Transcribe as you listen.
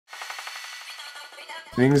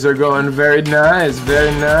Things are going very nice,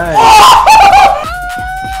 very nice.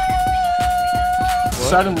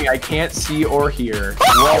 Suddenly, I can't see or hear.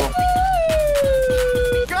 Whoa.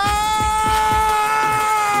 Go!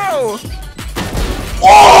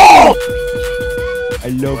 Oh! I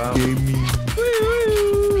love gaming.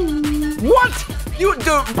 What? You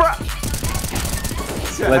do, bro?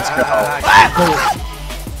 Let's go.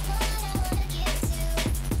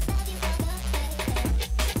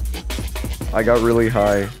 I got really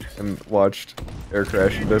high and watched air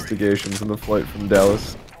crash investigations on the flight from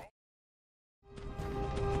Dallas.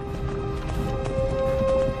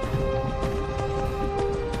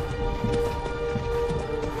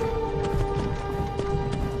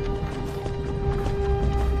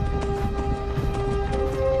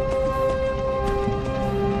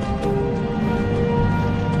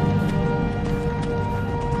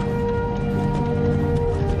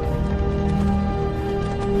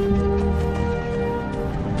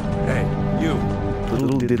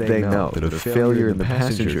 Little did they know that a failure in the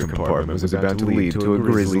passenger compartment was about to lead to a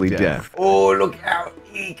grisly death. Oh, look out!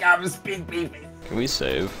 He comes, Big Beef. Can we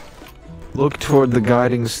save? Look toward the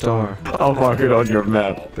guiding star. I'll mark it on your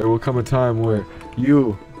map. There will come a time where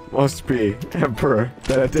you must be Emperor.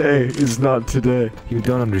 That day is not today. You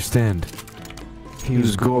don't understand. He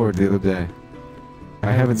was gored the other day.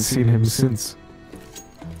 I haven't seen him since.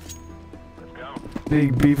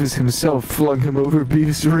 Big Beavis himself flung him over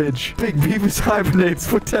Beavis Ridge. Big Beavis hibernates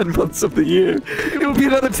for 10 months of the year. It will be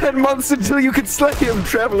another 10 months until you can slay him,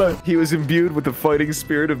 traveler. He was imbued with the fighting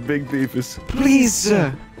spirit of Big Beavis. Please,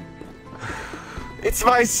 sir. It's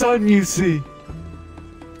my son, you see.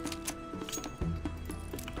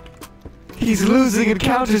 He's losing in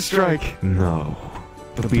Counter-Strike. No.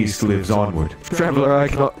 The beast lives onward. Traveler, I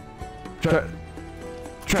cannot...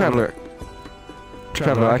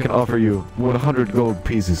 Traveler, I can offer you 100 gold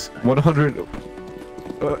pieces. 100...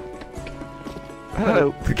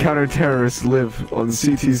 Hello. The counter-terrorists live on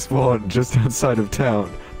CT spawn just outside of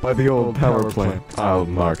town, by the old power plant. I'll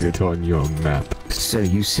mark it on your map. Sir,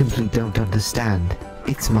 you simply don't understand.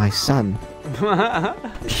 It's my son.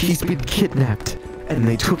 He's been kidnapped, and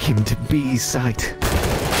they took him to B's site.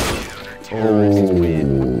 Oh,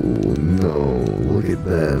 no. Look at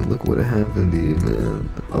that. Look what happened to you, man.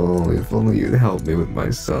 Oh, if only you'd help me with my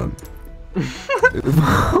son.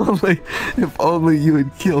 if only you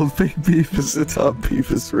had killed Big Beavis atop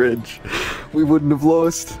Beavis Ridge, we wouldn't have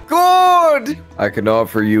lost. Good! I can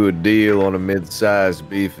offer you a deal on a mid-sized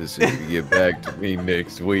Beavis if you get back to me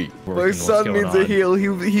next week. My son needs a heal.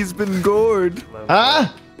 He's been gored. Huh?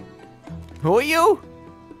 Who are you?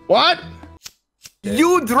 What?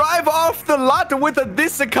 You drive off the lot with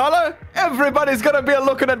this color? Everybody's gonna be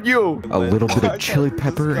looking at you. A little bit of chili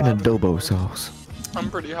pepper and adobo sauce.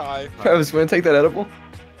 I'm pretty high. Travis, wanna take that edible?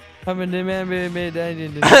 Scooby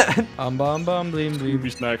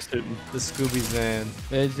Snacks hitting. The Scooby's van.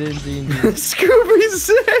 Scooby's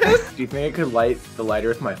in! Do you think I could light the lighter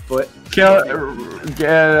with my foot? Get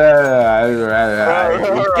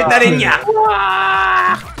that in ya!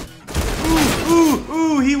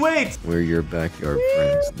 Ooh, he waits! We're your backyard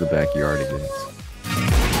friends, the backyardigans.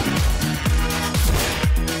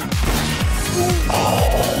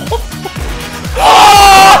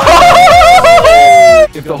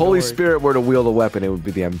 If the Holy Spirit were to wield a weapon, it would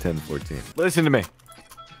be the M1014. Listen to me.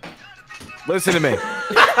 Listen to me.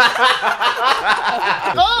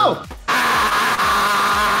 Oh!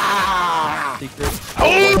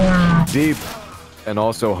 Deep and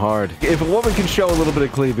also hard. If a woman can show a little bit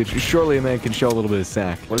of cleavage, surely a man can show a little bit of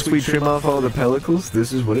sack. Once we trim off all the pellicles,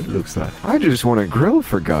 this is what it looks like. I just want to grill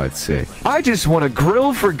for God's sake. I just want to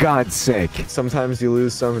grill for God's sake. Sometimes you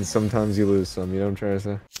lose some and sometimes you lose some. You know what I'm trying to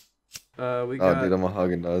say? We got, oh, dude, I'm a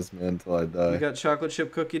Haagen-Dazs man until I die. We got chocolate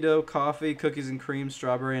chip cookie dough, coffee, cookies and cream,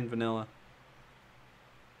 strawberry, and vanilla.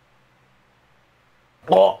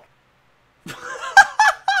 Oh. Dude,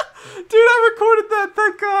 I recorded that,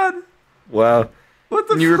 thank God. Wow. What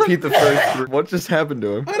the Can you fuck? repeat the first? What just happened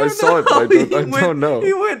to him? I don't saw it, know. but I don't know.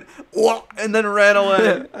 He went, and then ran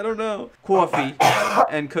away. I don't know. Coffee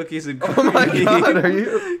and cookies and cream. Oh my God, are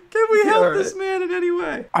you? Can we help right? this man in any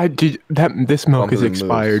way? I did that. This milk is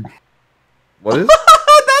expired. What is?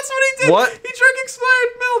 That's what he did. What? He drank expired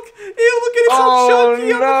milk. Ew, look at it, so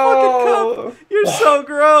chunky on the fucking cup. You're so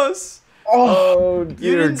gross. Oh, dear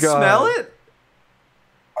You didn't God. smell it?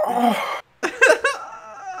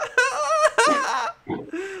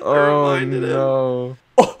 Oh no.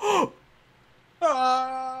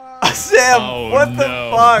 Sam, what the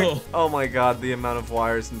no. fuck? Oh my God, the amount of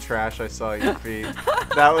wires and trash I saw at your feet.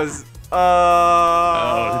 That was,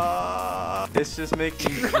 It's just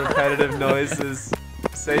making repetitive noises.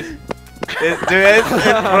 Say, it's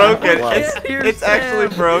broken. It's actually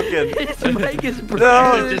broken. His mic is broken.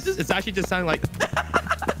 No, It's actually just sounding like.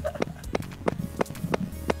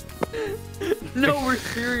 No, we're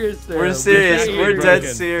serious, Sam. we're serious. We're dead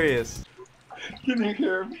broken. serious. Can you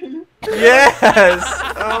hear me? Yes!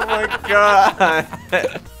 Oh my god!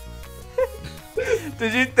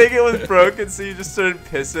 Did you think it was broken so you just started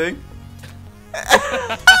pissing?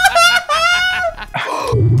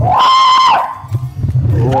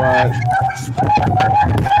 What?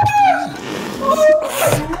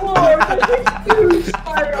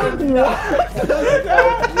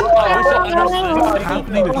 What's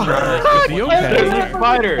happening to Travis? Is he okay?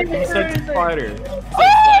 Spider. He said spider.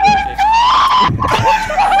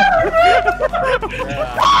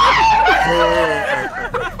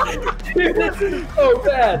 so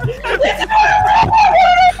bad.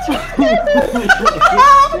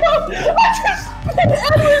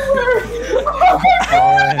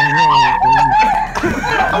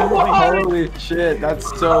 Holy shit,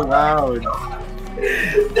 that's so loud.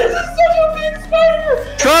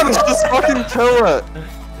 Travis, just fucking kill it.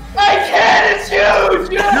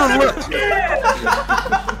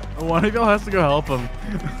 One of y'all has to go help him.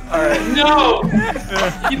 No!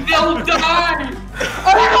 They'll die!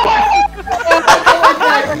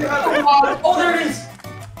 Oh, there it is!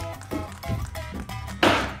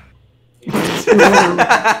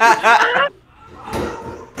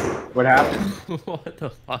 What happened? What the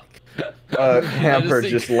fuck? Hamper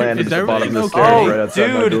just landed Is at the bottom of the everything stairs Oh, right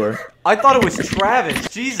outside my dude. door. I thought it was Travis.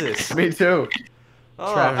 Jesus. Me too.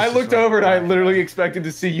 Oh. I looked over and I literally expected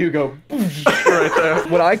to see you go right there.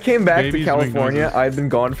 When I came back Babies to make California, noises. I'd been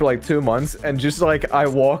gone for like 2 months, and just like I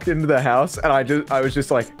walked into the house and I was just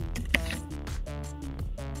like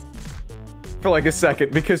for like a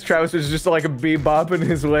second because Travis was just like bebopping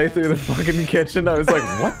his way through the fucking kitchen. I was like,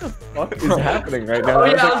 what the fuck is happening right now?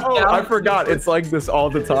 I was like, oh, I forgot. It's like this all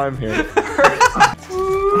the time here.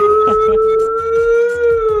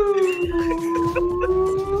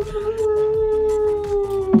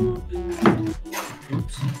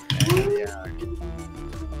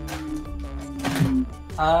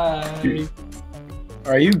 Hi.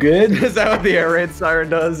 Are you good? Is that what the air raid siren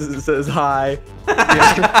does? Is it says hi?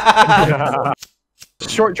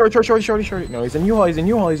 Short. No, he's in U-Haul,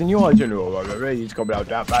 he's coming out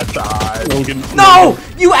that bad side. No!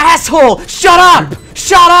 You asshole! Shut up!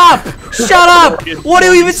 Shut up! Shut up! What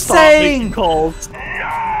are you even saying?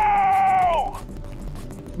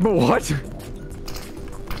 What?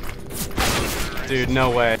 Dude,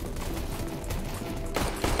 no way.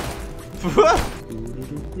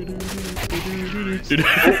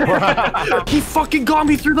 He fucking got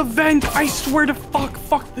me through the vent! I swear to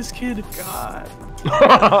fuck this kid. God.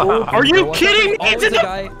 Are you kidding me? Always a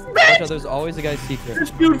guy. Watch out, there's always a guy's secret.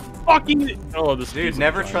 This dude fucking. Oh, this Dude,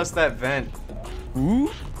 never trust that vent.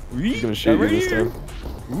 He's gonna shoot you this time.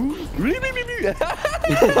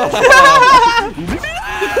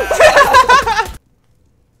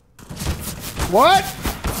 What?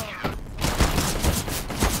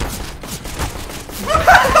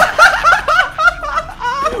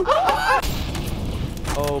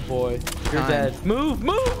 Oh boy, you're dead. Move!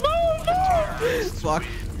 Fuck,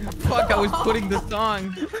 I was putting the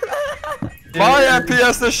song. My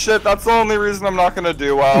FPS this shit, that's the only reason I'm not gonna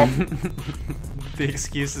do well. The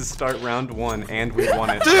excuses start round 1 and we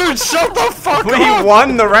won it. Dude, shut the fuck We up!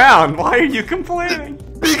 won the round! Why are you complaining?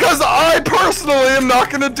 Because I personally am not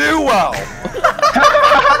gonna do well!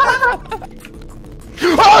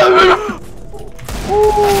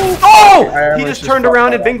 Oh! He just turned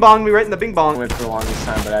around and bing bonged me right in the bing bong. Went for the longest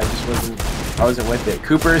time, but I wasn't with it.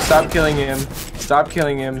 Cooper, stop killing him. Stop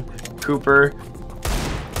killing him. Cooper.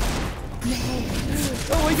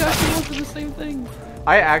 Oh my gosh, he went for the same thing.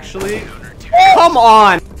 I actually... Come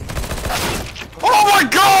on! Oh my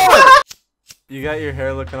god! You got your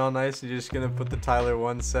hair looking all nice, you're just gonna put the Tyler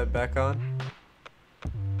 1 set back on?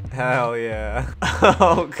 Hell yeah.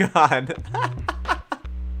 Oh god.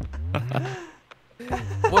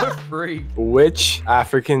 What a freak. Which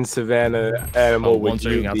African savanna animal would Once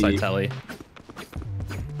you you're outside be? telly.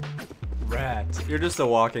 Rat. You're just a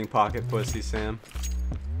walking pocket pussy, Sam.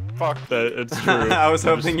 Fuck that, it's true. I was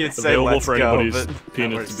hoping you'd say Available let's for go, anybody's but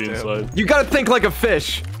penis to be that works inside. You gotta think like a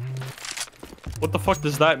fish. What the fuck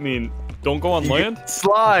does that mean? Don't go on land?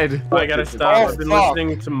 Slide. I gotta stop. Oh, I've been fuck.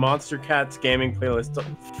 listening to Monster Cat's gaming playlist.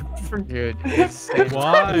 Dude,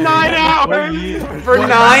 Why? 9 hours! For 9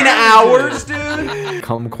 hours, dude?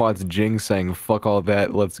 Kumquat's Jing saying, fuck all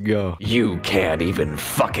that, let's go. You can't even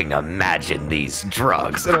fucking imagine these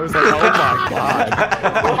drugs. And I was like, oh my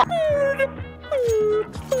god.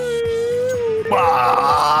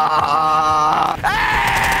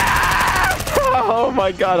 Oh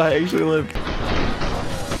my god, I actually lived.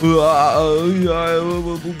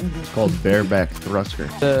 It's called bareback thruster. I'm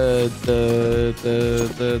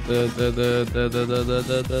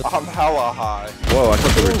hella high. Whoa, I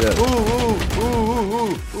thought they were dead.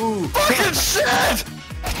 Fucking shit!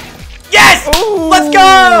 Yes! Let's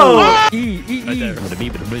go!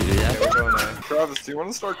 Travis, do you want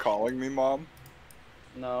to start calling me mom?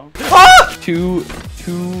 No. Two.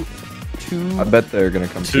 I bet they're gonna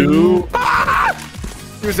come.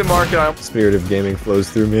 Here's a market. Spirit of gaming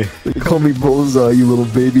flows through me. You call me Bullseye, you little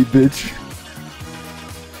baby bitch.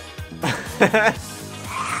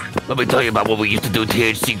 Let me tell you about what we used to do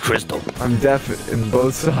THC Crystal. I'm deaf in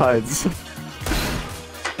both sides.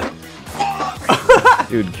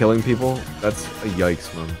 Dude, killing people? That's a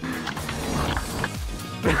yikes, man.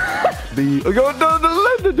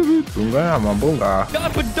 Boonga, I'm a boonga.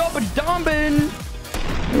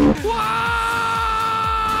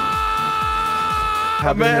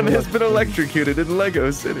 A man has been electrocuted in Lego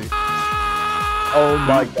City. Oh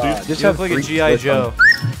my god. Just have like a G.I. Joe.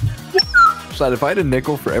 Slide, if I had a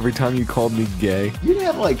nickel for every time you called me gay. You'd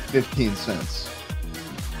have like 15 cents.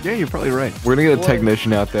 Yeah, you're probably right. We're gonna get a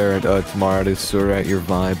technician out there tomorrow to sort out your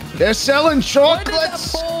vibe. They're selling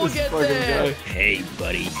chocolates! Hey,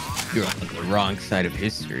 buddy. You're on the wrong side of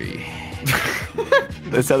history.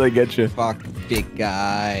 That's how they get you. Fuck, big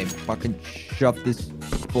guy. Fucking shove this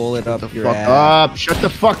bullet up your Fuck ass. up! Shut the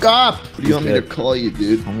fuck up! What do you want me to call you,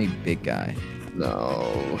 dude? Call me big guy.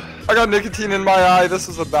 No. I got nicotine in my eye. This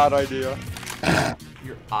is a bad idea.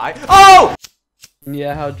 Your eye? Oh!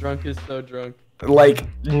 Yeah, how drunk is so drunk. Like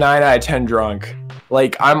 9 out of 10 drunk.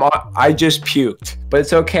 Like I just puked, but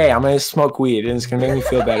it's okay. I'm gonna smoke weed and it's gonna make me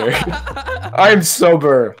feel better. I'm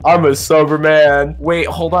sober. I'm a sober man. Wait,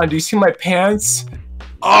 hold on. Do you see my pants?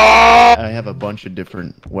 Oh! I have a bunch of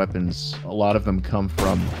different weapons. A lot of them come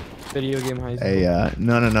from Video game high school. a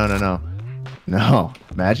no.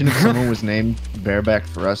 Imagine if someone was named Bareback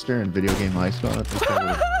Thruster in Video Game High School. I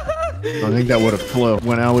think that would have flew.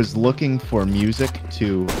 When I was looking for music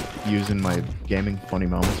to use in my gaming funny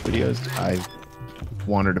moments videos, I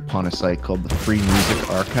wandered upon a site called the Free Music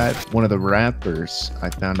Archive. One of the rappers I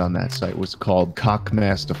found on that site was called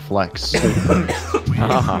Cockmaster Flex.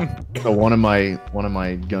 So one of my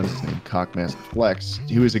guns is named Cockmaster Flex.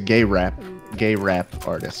 He was a gay rap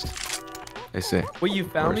artist. I see. Wait, you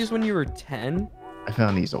found these when you were 10? I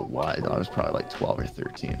found these a while. I was probably like 12 or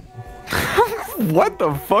 13. What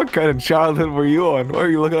the fuck kind of childhood were you on? Why are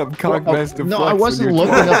you looking up Cockmaster Flex? No, I wasn't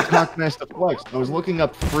looking up Cockmaster Flex. I was looking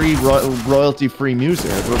up free royalty-free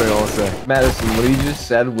music. That's what they all say. Madison, what you just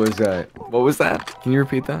said was, what was that? Can you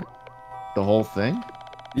repeat that? The whole thing?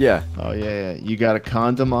 Yeah. Oh, yeah. You got a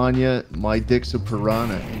condom on you, my dick's a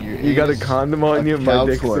piranha. You got a condom on you, my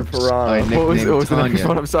dick's a piranha. What was the next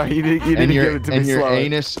one? I'm sorry, you didn't give it to me. And your slow.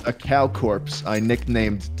 anus a cow corpse, I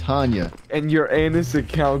nicknamed Tanya. And your anus a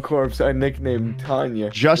cow corpse, I nicknamed Tanya.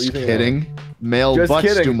 Just kidding. Male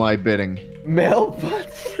butts do my bidding. Male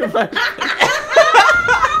butts do my